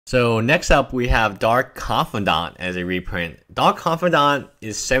So next up we have Dark Confidant as a reprint. Dark Confidant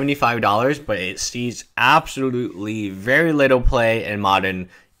is $75, but it sees absolutely very little play in Modern,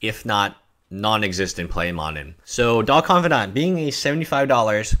 if not non-existent play in Modern. So Dark Confidant being a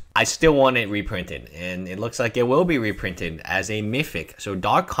 $75, I still want it reprinted, and it looks like it will be reprinted as a Mythic. So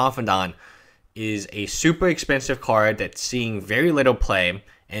Dark Confidant is a super expensive card that's seeing very little play,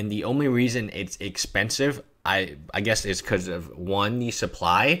 and the only reason it's expensive, I guess, is because of one, the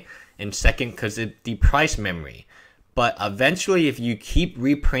supply, and second, because of the price memory. But eventually, if you keep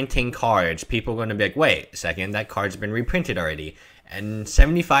reprinting cards, people are going to be like, wait a second, that card's been reprinted already. And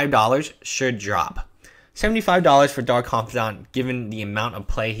 $75 should drop. $75 for Dark Confidant, given the amount of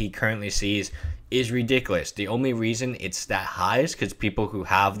play he currently sees, is ridiculous. The only reason it's that high is because people who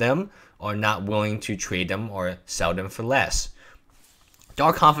have them are not willing to trade them or sell them for less.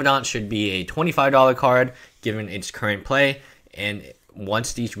 Dark Confidant should be a $25 card, given its current play, and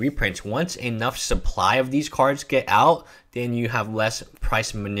once these reprints, once enough supply of these cards get out, then you have less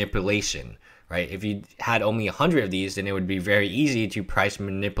price manipulation. Right? If you had only 100 of these, then it would be very easy to price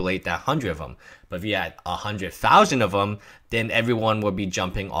manipulate that 100 of them. But if you had 100,000 of them, then everyone would be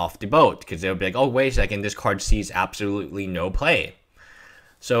jumping off the boat because they'll be like, oh, wait a second, this card sees absolutely no play.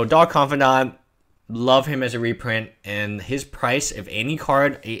 So Dark Confidant, love him as a reprint, and his price, if any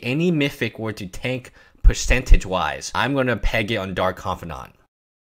card, any Mythic were to tank percentage-wise, I'm going to peg it on Dark Confidant.